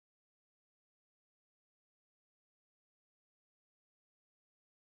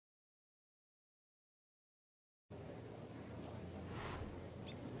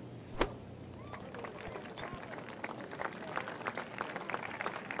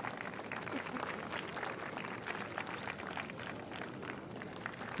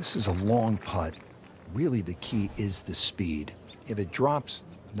This is a long putt. Really, the key is the speed. If it drops,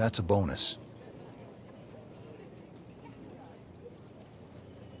 that's a bonus.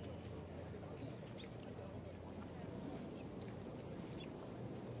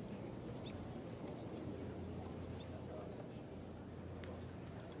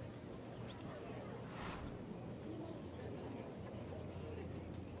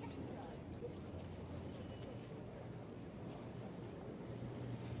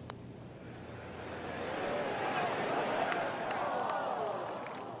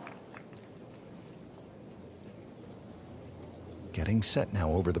 Getting set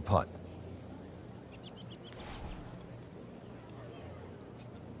now over the putt.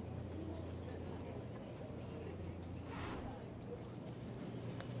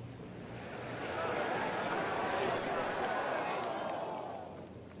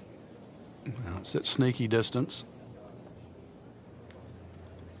 Now it's at sneaky distance.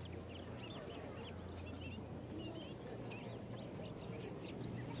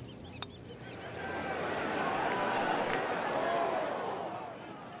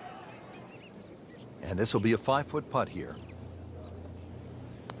 And this will be a 5-foot putt here.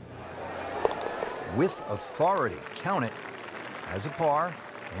 With authority, count it as a par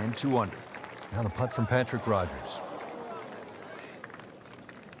and 2 under. Now the putt from Patrick Rogers.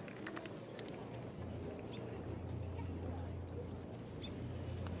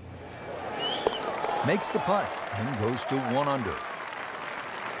 Makes the putt and goes to 1 under.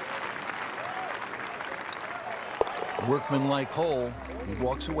 Workmanlike hole, he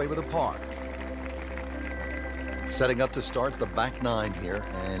walks away with a par. Setting up to start the back 9 here,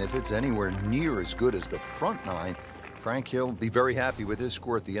 and if it's anywhere near as good as the front 9, Frank, he'll be very happy with his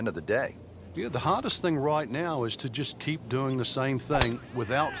score at the end of the day. Yeah, the hardest thing right now is to just keep doing the same thing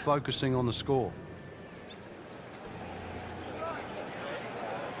without focusing on the score.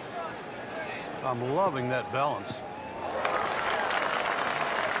 I'm loving that balance.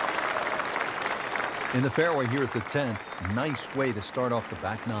 In the fairway here at the 10th, nice way to start off the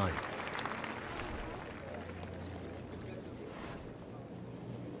back 9.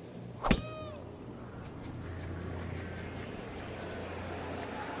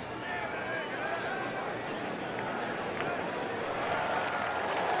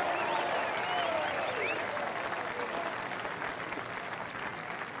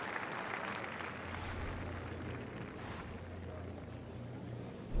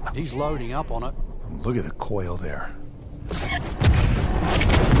 He's loading up on it. Look at the coil there.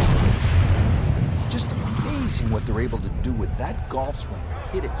 Just amazing what they're able to do with that golf swing.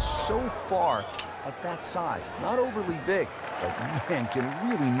 Hit it so far at that size. Not overly big, but man, can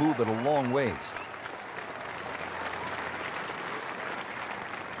really move it a long ways.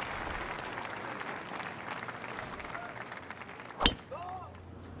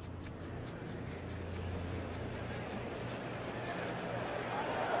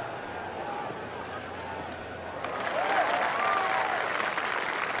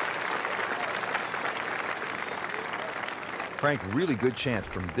 Frank, really good chance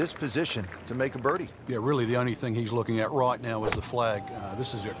from this position to make a birdie. Yeah, really the only thing he's looking at right now is the flag.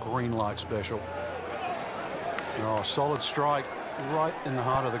 This is a green light special. Oh, solid strike right in the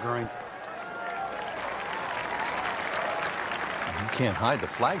heart of the green. You can't hide the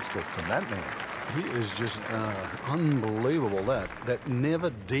flagstick from that man. He is just unbelievable. That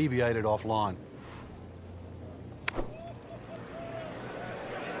never deviated offline.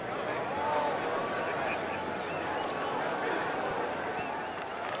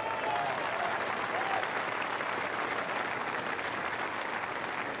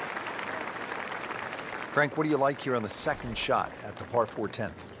 Frank, what do you like here on the second shot at the par 4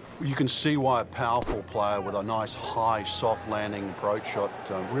 10th? You can see why a powerful player with a nice high soft landing approach shot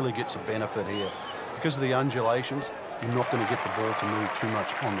really gets a benefit here. Because of the undulations, you're not going to get the ball to move too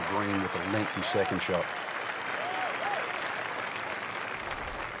much on the green with a lengthy second shot.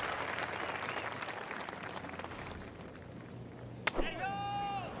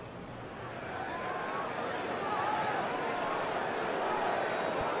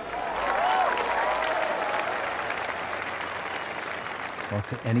 Talk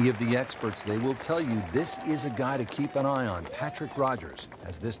to any of the experts, they will tell you this is a guy to keep an eye on. Patrick Rogers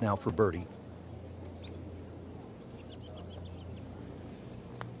has this now for birdie.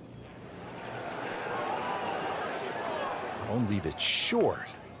 Don't leave it short.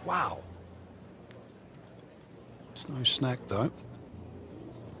 Wow. It's no snack, though.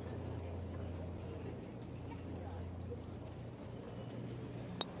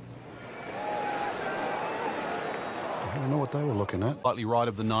 I don't know what they were looking at. Slightly right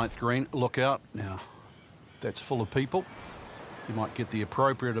of the 9th green. Look out. Now, that's full of people. You might get the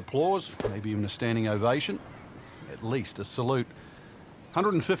appropriate applause, maybe even a standing ovation, at least a salute.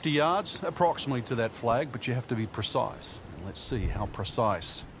 150 yards, approximately to that flag, but you have to be precise. And let's see how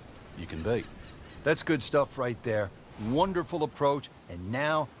precise you can be. That's good stuff right there. Wonderful approach, and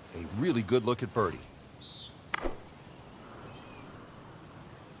now a really good look at birdie.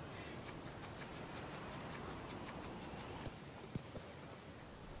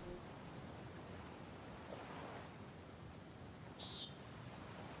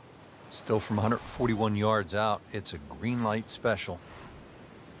 Still from 141 yards out, it's a green light special.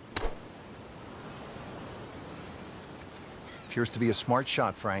 Appears to be a smart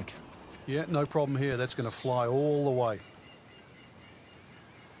shot, Frank. Yeah, no problem here. That's going to fly all the way.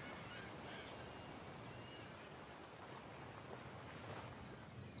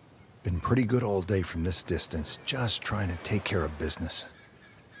 Been pretty good all day from this distance, just trying to take care of business.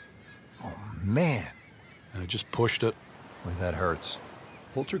 Oh, man. I just pushed it. Boy, that hurts.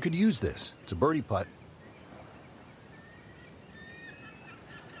 Poulter could use this. It's a birdie putt.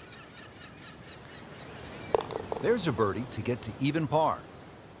 There's a birdie to get to even par.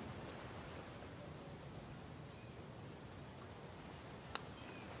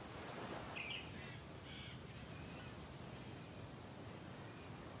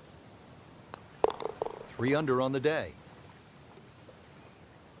 Three under on the day.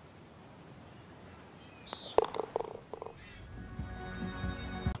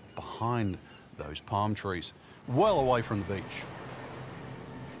 Behind those palm trees, well away from the beach.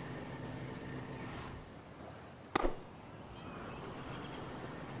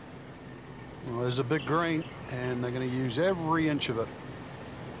 Well, there's a big green, and they're going to use every inch of it.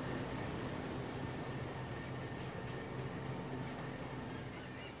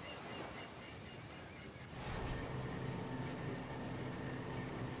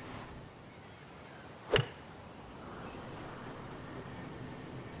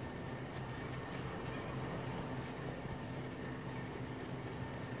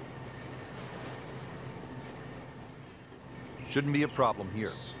 Shouldn't be a problem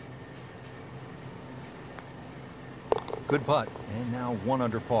here. Good putt, and now one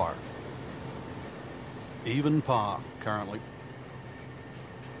under par. Even par currently.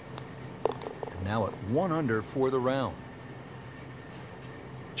 And now at one under for the round.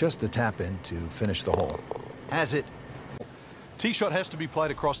 Just a tap in to finish the hole. Has it. Tee shot has to be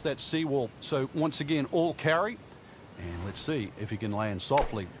played across that seawall. So once again, all carry. And let's see if he can land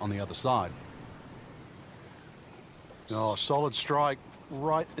softly on the other side. Oh, solid strike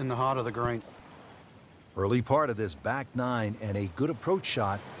right in the heart of the green. Early part of this back nine and a good approach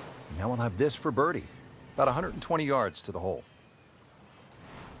shot. Now we'll have this for birdie. About 120 yards to the hole.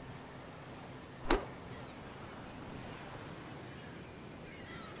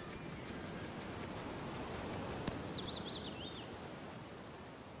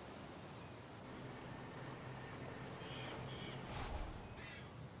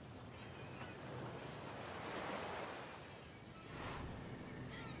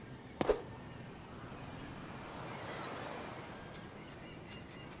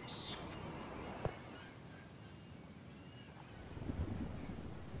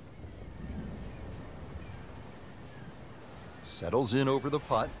 Settles in over the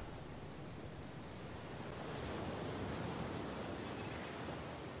putt.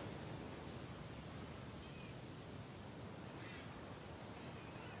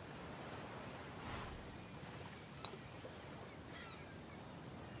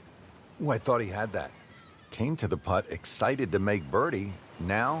 Oh, I thought he had that. Came to the putt excited to make birdie.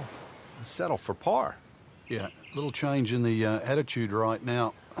 Now, settle for par. Yeah, little change in the attitude right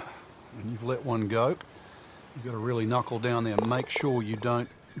now. When you've let one go, you've got to really knuckle down there and make sure you don't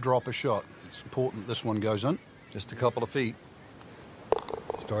drop a shot. It's important this one goes in. Just a couple of feet.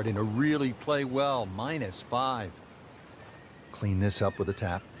 Starting to really play well. -5. Clean this up with a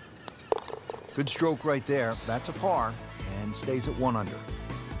tap. Good stroke right there. That's a par and stays at 1 under.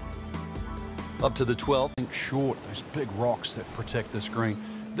 Up to the 12th. Think short, those big rocks that protect this green.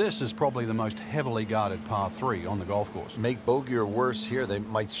 This is probably the most heavily guarded par 3 on the golf course. Make bogey or worse here, they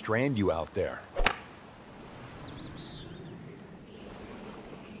might strand you out there.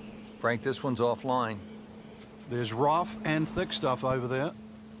 Frank, this one's offline. There's rough and thick stuff over there.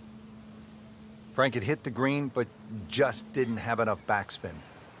 Frank, it hit the green, but just didn't have enough backspin.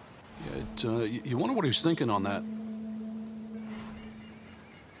 Yeah, you wonder what he's thinking on that.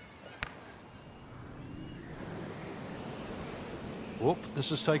 Whoop,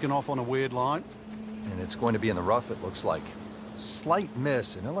 this is taken off on a weird line. And it's going to be in the rough, it looks like. Slight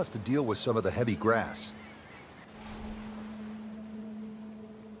miss, and he'll have to deal with some of the heavy grass.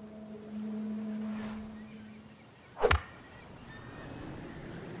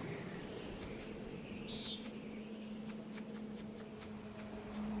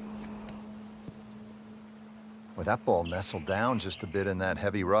 With that ball nestled down just a bit in that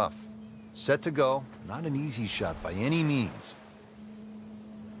heavy rough. Set to go. Not an easy shot by any means.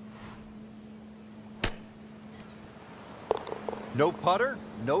 No putter,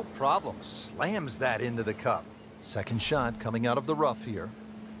 no problem. Slams that into the cup. Second shot coming out of the rough here.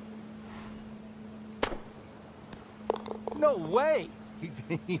 No way!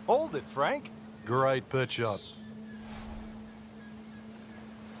 He holed it, Frank. Great pitch shot.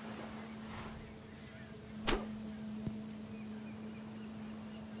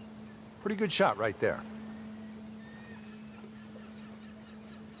 Pretty good shot right there.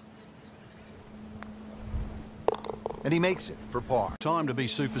 And he makes it for par. Time to be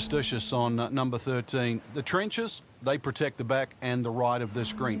superstitious on number 13. The trenches, they protect the back and the right of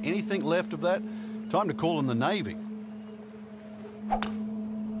this green. Anything left of that, time to call in the Navy.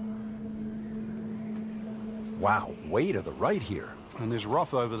 Wow, way to the right here. And there's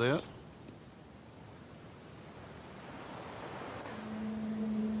rough over there.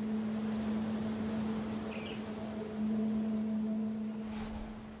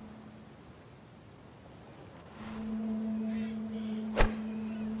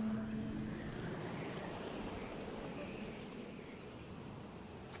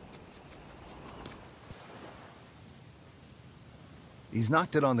 He's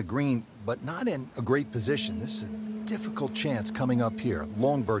knocked it on the green, but not in a great position. This is a difficult chance coming up here.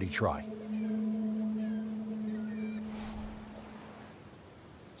 Long birdie try.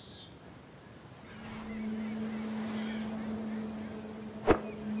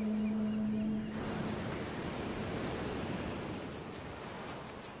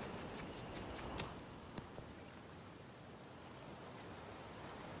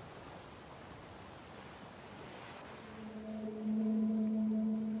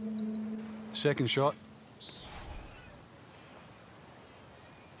 Second shot.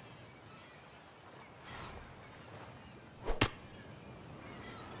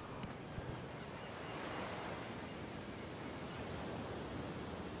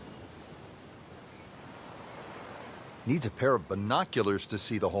 Needs a pair of binoculars to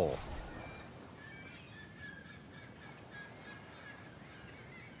see the hole.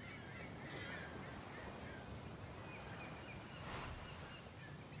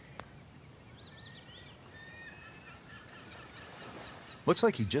 Looks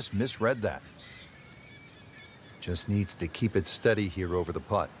like he just misread that. Just needs to keep it steady here over the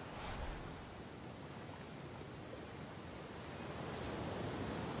putt.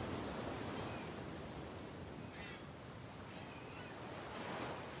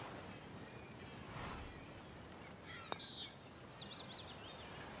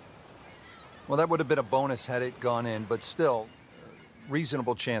 Well, that would have been a bonus had it gone in, but still,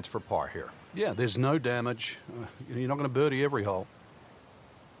 reasonable chance for par here. Yeah, there's no damage. You're not going to birdie every hole.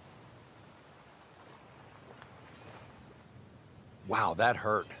 Wow, that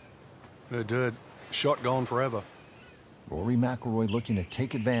hurt. It did. Shot gone forever. Rory Mcllroy looking to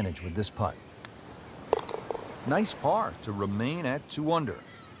take advantage with this putt. Nice par to remain at 2 under.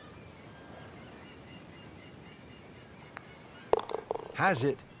 Has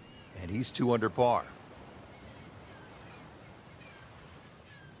it, and he's 2 under par.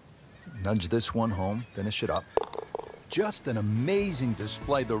 Nudge this one home, finish it up. Just an amazing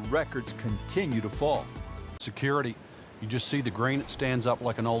display. The records continue to fall. Security. You just see the green, it stands up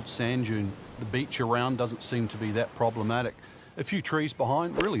like an old sand dune. The beach around doesn't seem to be that problematic. A few trees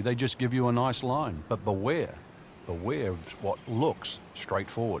behind, really, they just give you a nice line. But beware of what looks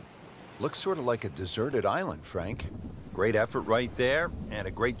straightforward. Looks sort of like a deserted island, Frank. Great effort right there, and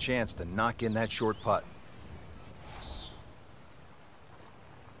a great chance to knock in that short putt.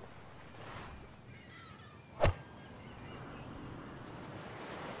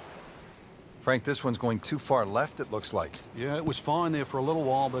 Frank, this one's going too far left, it looks like. Yeah, it was fine there for a little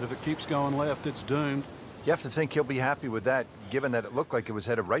while, but if it keeps going left, it's doomed. You have to think he'll be happy with that, given that it looked like it was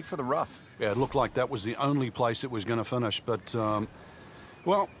headed right for the rough. Yeah, it looked like that was the only place it was going to finish, but,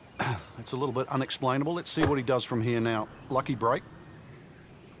 well, it's a little bit unexplainable. Let's see what he does from here now. Lucky break.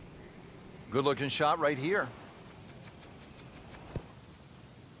 Good-looking shot right here.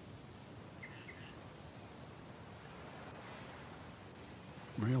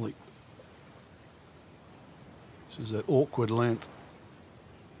 Really. This is an awkward length.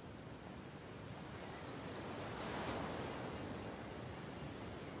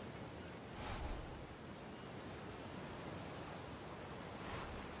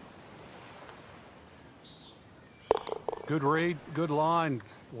 Good read, good line,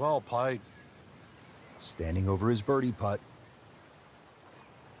 well played. Standing over his birdie putt.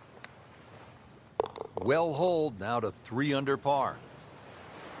 Well holed, now to 3 under par.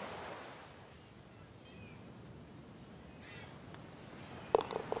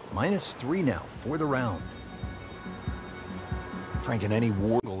 -3 now for the round. Frank, in any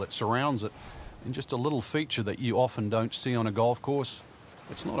war that surrounds it, and just a little feature that you often don't see on a golf course.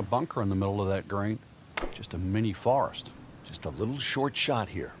 It's not a bunker in the middle of that green, just a mini forest. Just a little short shot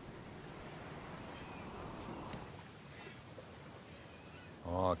here.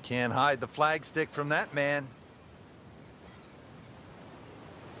 Oh, can't hide the flagstick from that man.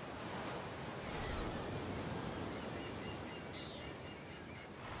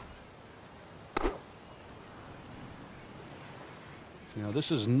 You know,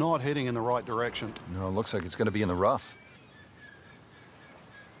 this is not heading in the right direction. No, it looks like it's going to be in the rough.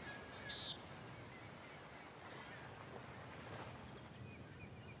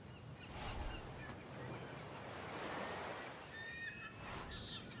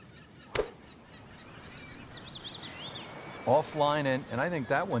 Offline, and I think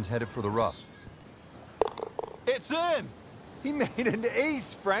that one's headed for the rough. It's in! He made an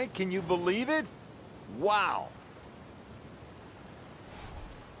ace, Frank. Can you believe it? Wow.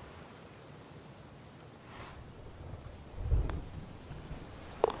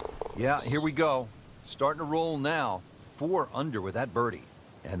 Yeah, here we go. Starting to roll now. 4 under with that birdie.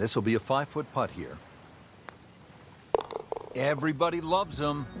 And this will be a 5-foot putt here. Everybody loves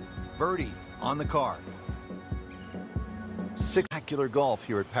him. Birdie on the card. Spectacular golf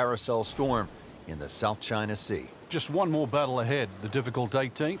here at Paracel Storm in the South China Sea. Just one more battle ahead. The difficult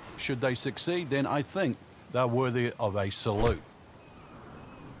 18th. Should they succeed, then I think they're worthy of a salute.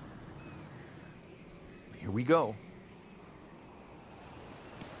 Here we go.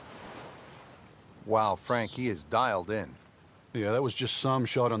 Wow, Frank, he is dialed in. Yeah, that was just some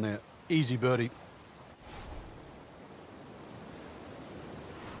shot on there. Easy birdie.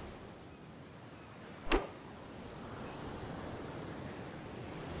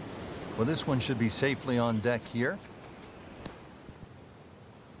 Well, this one should be safely on deck here.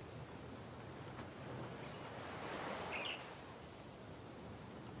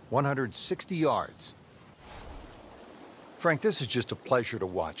 ...160 yards. Frank, this is just a pleasure to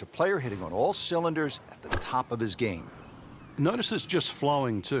watch. A player hitting on all cylinders at the top of his game. Notice it's just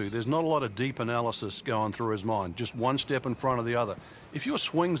flowing too. There's not a lot of deep analysis going through his mind. Just one step in front of the other. If your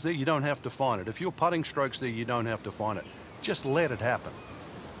swing's there, you don't have to find it. If your putting stroke's there, you don't have to find it. Just let it happen.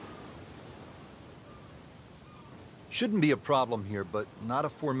 Shouldn't be a problem here, but not a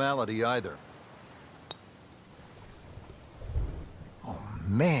formality either. Oh,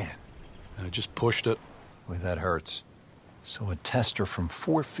 man. I just pushed it. Boy, that hurts. So a tester from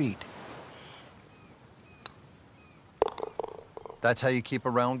 4 feet. That's how you keep a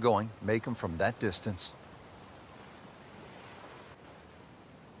round going. Make them from that distance.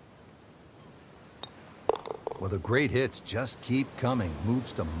 Well, the great hits just keep coming.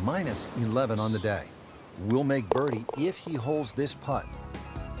 Moves to -11 on the day. Will make birdie if he holds this putt.